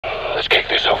Let's kick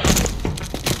this off.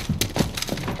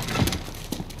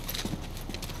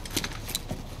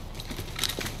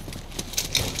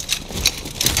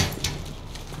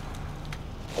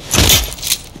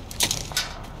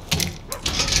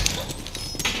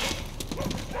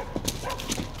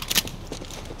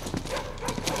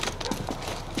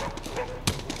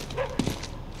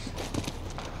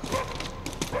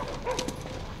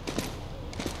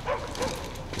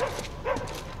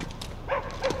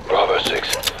 Bravo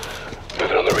 6.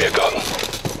 Moving on the rear garden.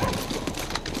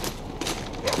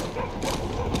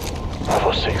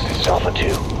 Bravo 6, this is Alpha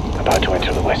 2. About to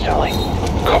enter the west alley.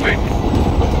 Copy.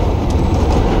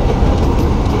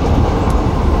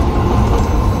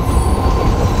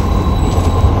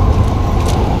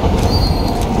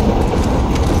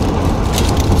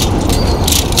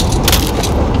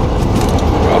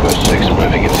 Bravo 6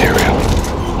 moving interior.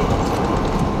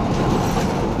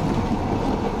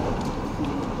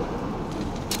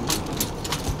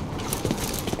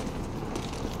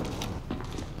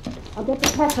 I'll get the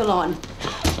kettle on.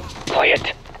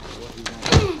 Quiet.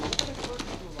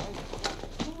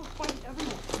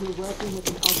 We're working with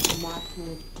an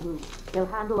ultra-nationalist group. They'll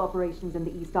handle operations in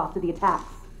the east after the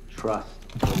attacks. Trust.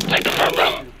 Take the front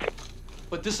room.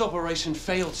 But this operation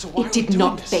failed, so why It are we did doing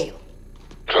not this? fail.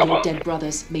 Trouble. Your dead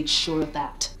brothers made sure of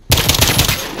that.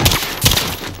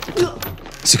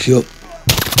 Secure.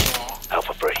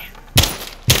 Alpha 3.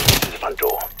 To the front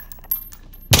door.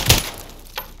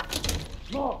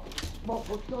 Mark,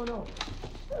 what's going on?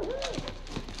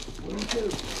 What do you do?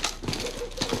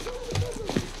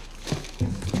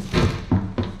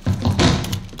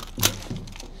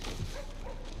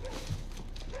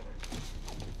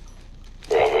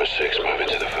 Bravo 6 moving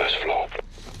to the first floor.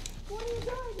 What are you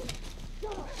doing?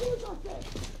 Shut up, do as I said.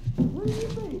 Where do you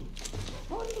be?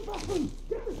 Hide in the bathroom.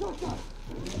 Get the shotgun.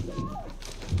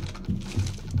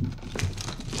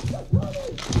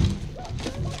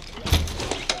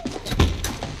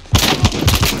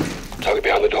 Target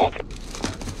behind the door.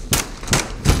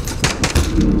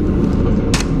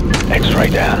 X-ray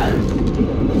down.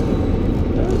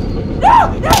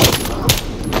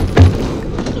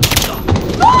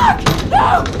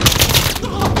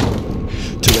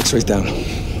 Two X-rays down.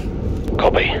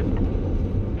 Copy.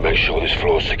 Make sure this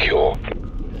floor's secure.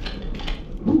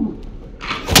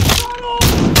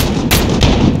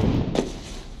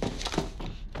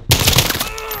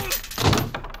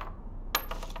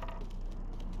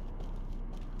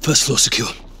 First floor secure.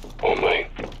 On me.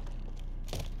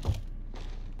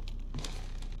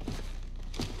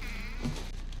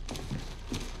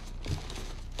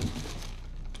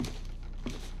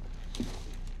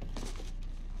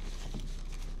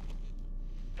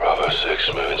 Bravo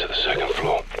 6 moving to the second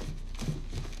floor.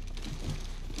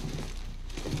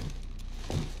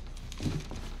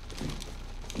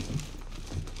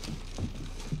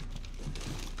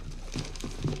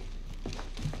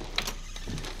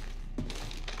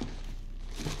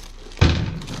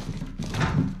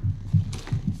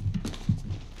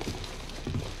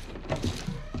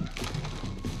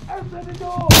 Open the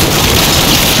door!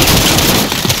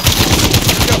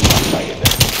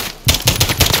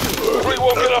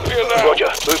 Everyone get up here now!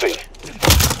 Roger, moving.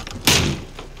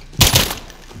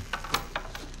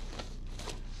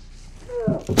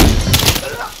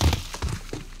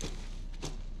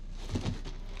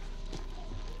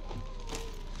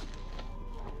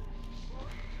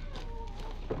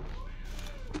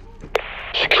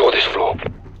 Secure this floor.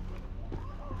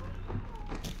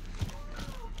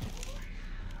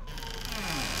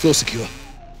 Floor secure.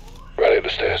 Rally at the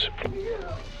stairs.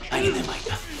 Hang in there,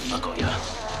 mate. I got ya.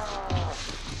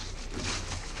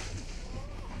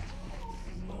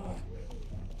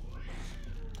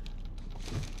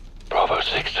 Bravo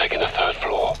 6 taking the third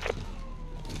floor.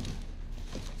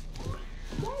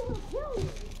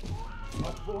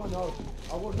 No,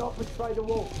 I will not betray the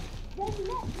wolf. Then let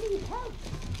me help.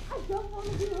 I don't want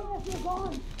to be here if you're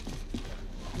gone.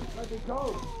 Just let me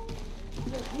go.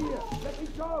 You're here. Let me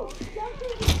go. Don't do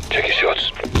this. Check your shots.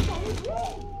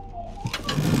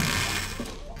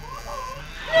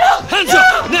 Hands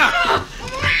up! Now!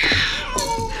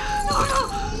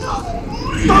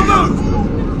 Don't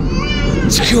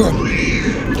move! Secure him.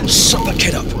 Shut that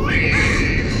kid up.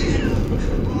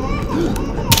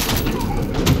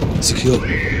 Secure.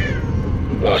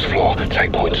 Last floor.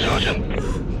 Take point, Sergeant.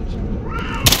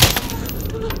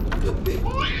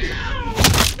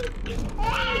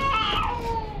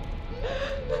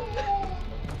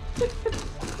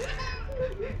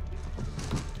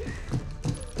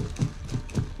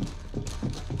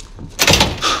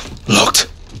 Locked.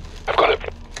 I've got him.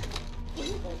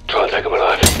 Try and take him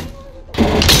alive.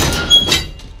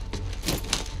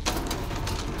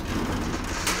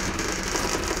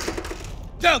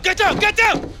 Down! Get down! Get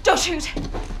down! Don't shoot!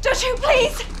 Don't shoot,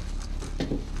 please!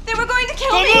 They were going to kill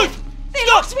Don't me! move! They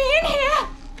Stop! locked me in here!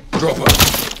 Drop her.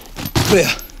 Clear.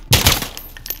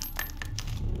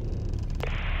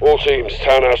 All teams,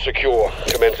 townhouse secure.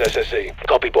 Commence SSE.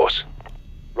 Copy, boss.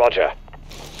 Roger.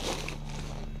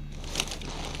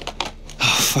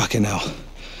 Oh, fucking hell.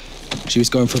 She was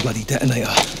going for a bloody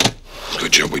detonator.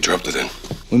 Good job we dropped it in.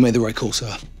 We made the right call,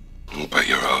 sir. We'll bet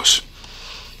your ass.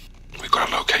 We've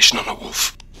got a location on the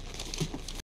wolf.